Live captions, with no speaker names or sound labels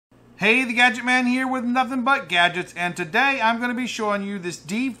Hey, the Gadget Man here with nothing but gadgets, and today I'm going to be showing you this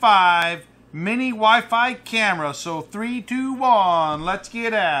D5 mini Wi-Fi camera. So 3, 2, 1, let's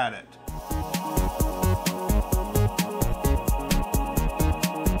get at it.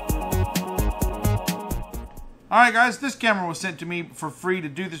 Alright guys, this camera was sent to me for free to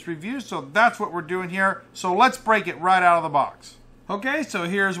do this review, so that's what we're doing here. So let's break it right out of the box. Okay, so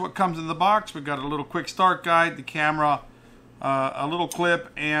here's what comes in the box. We've got a little quick start guide, the camera, a little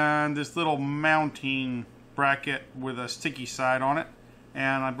clip, and this little mounting bracket with a sticky side on it.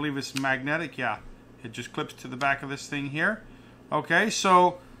 And I believe it's magnetic. Yeah, it just clips to the back of this thing here. Okay,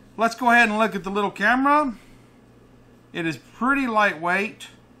 so let's go ahead and look at the little camera. It is pretty lightweight.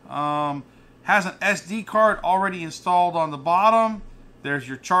 Has an SD card already installed on the bottom. There's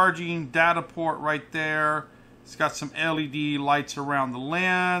your charging data port right there. It's got some LED lights around the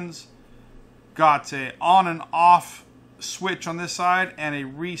lens. Got a on and off switch on this side and a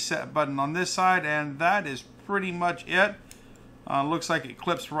reset button on this side, and that is pretty much it. Looks like it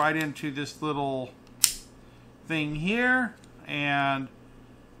clips right into this little thing here, and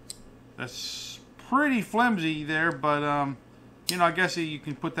that's pretty flimsy there, but you know, I guess you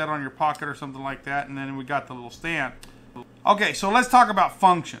can put that on your pocket or something like that. And then we got the little stand. Okay, so let's talk about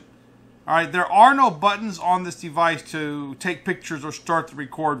function. Alright, there are no buttons on this device to take pictures or start the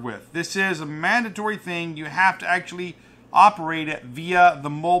record with. This is a mandatory thing. You have to actually operate it via the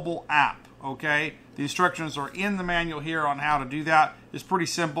mobile app. Okay, the instructions are in the manual here on how to do that. It's pretty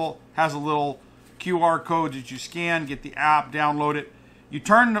simple. Has a little QR code that you scan, get the app, download it. You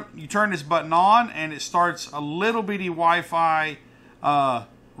turn this button on, and it starts a little bitty Wi-Fi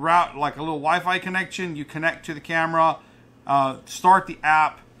route, like a little Wi-Fi connection. You connect to the camera, start the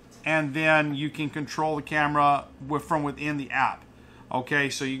app, and then you can control the camera from within the app. Okay,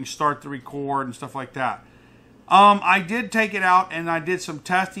 so you can start the record and stuff like that. I did take it out and I did some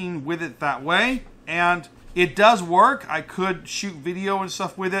testing with it that way, and it does work. I could shoot video and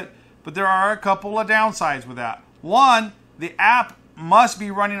stuff with it, but there are a couple of downsides with that. One, the app must be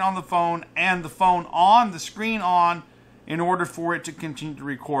running on the phone and the phone on, the screen on, in order for it to continue to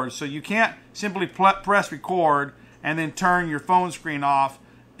record. So you can't simply press record and then turn your phone screen off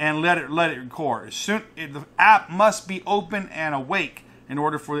and let it record. The app must be open and awake in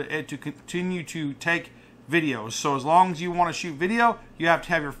order for it to continue to take videos. So as long as you want to shoot video, you have to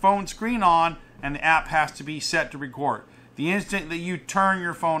have your phone screen on and the app has to be set to record. The instant that you turn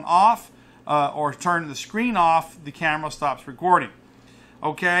your phone off or turn the screen off, the camera stops recording.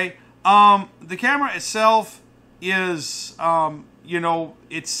 Okay, the camera itself is, you know,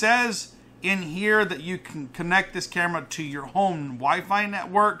 it says in here that you can connect this camera to your home Wi-Fi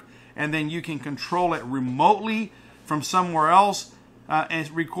network, and then you can control it remotely from somewhere else and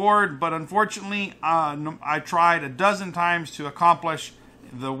record. But unfortunately, I tried a dozen times to accomplish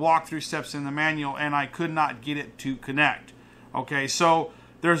the walkthrough steps in the manual, and I could not get it to connect. Okay, so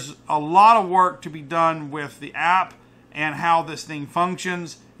there's a lot of work to be done with the app and how this thing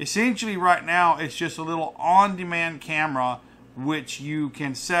functions. Essentially right now it's just a little on-demand camera which you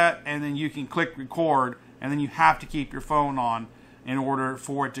can set, and then you can click record, and then you have to keep your phone on in order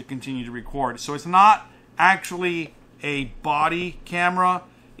for it to continue to record. So it's not actually a body camera.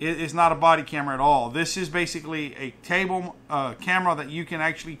 It is not a body camera at all. This is basically a table camera that you can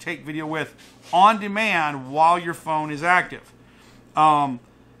actually take video with on demand while your phone is active.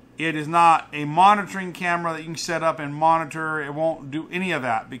 It is not a monitoring camera that you can set up and monitor. It won't do any of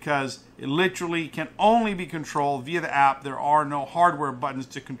that because it literally can only be controlled via the app. There are no hardware buttons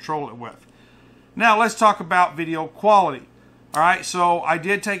to control it with. Now let's talk about video quality. All right, so I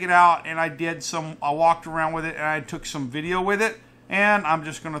did take it out and I walked around with it and I took some video with it, and I'm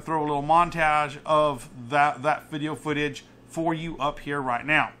just going to throw a little montage of that video footage for you up here right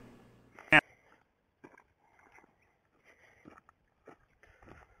now.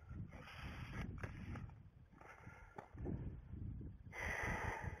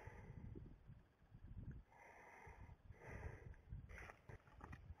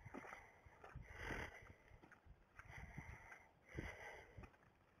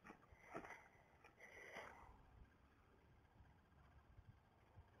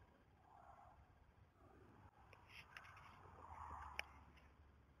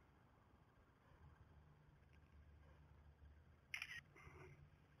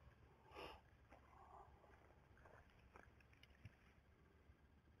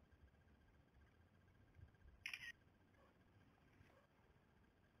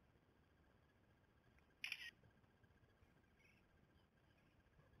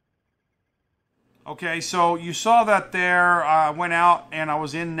 Okay, so you saw that there. I went out and I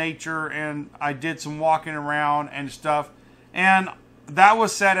was in nature and I did some walking around and stuff. And that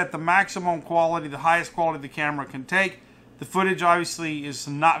was set at the maximum quality, the highest quality the camera can take. The footage obviously is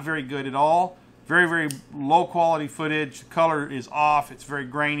not very good at all. Very, very low quality footage. The color is off. It's very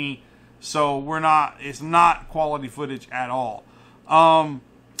grainy. So it's not quality footage at all.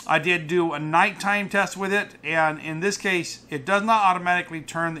 I did do a nighttime test with it, and in this case, it does not automatically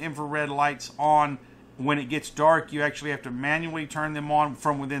turn the infrared lights on when it gets dark. You actually have to manually turn them on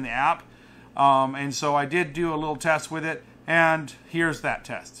from within the app. And so I did do a little test with it, and here's that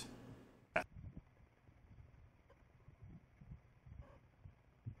test.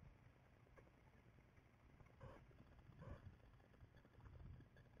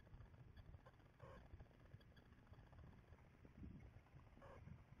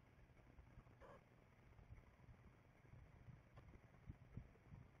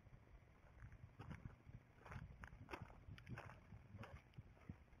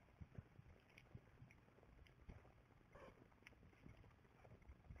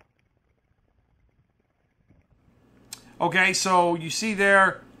 Okay, so you see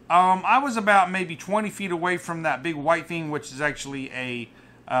there, I was about maybe 20 feet away from that big white thing, which is actually a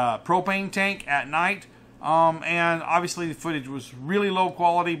propane tank at night. And obviously the footage was really low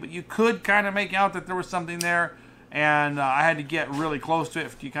quality, but you could kind of make out that there was something there. And I had to get really close to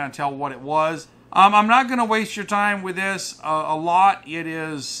it to kind of tell what it was. I'm not going to waste your time with this a lot. It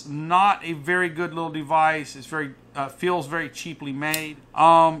is not a very good little device. It's feels very cheaply made.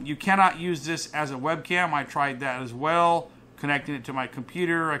 You cannot use this as a webcam. I tried that as well, connecting it to my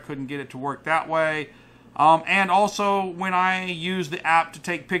computer. I couldn't get it to work that way. And also, when I used the app to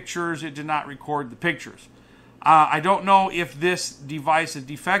take pictures, it did not record the pictures. I don't know if this device is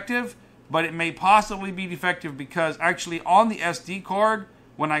defective, but it may possibly be defective because actually on the SD card,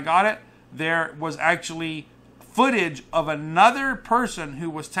 when I got it, there was actually footage of another person who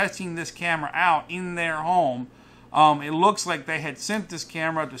was testing this camera out in their home. It looks like they had sent this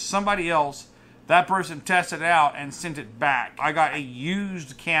camera to somebody else. That person tested it out and sent it back. I got a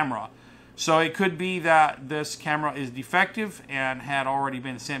used camera. So it could be that this camera is defective and had already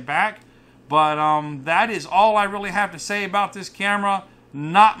been sent back. But that is all I really have to say about this camera.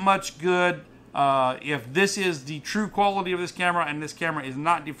 Not much good. If this is the true quality of this camera and this camera is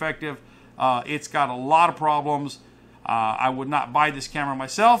not defective, it's got a lot of problems. I would not buy this camera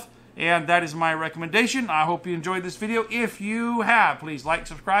myself, and that is my recommendation. I hope you enjoyed this video. If you have, please like,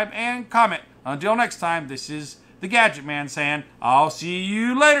 subscribe, and comment. Until next time, this is the Gadget Man saying, I'll see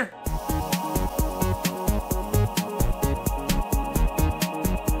you later.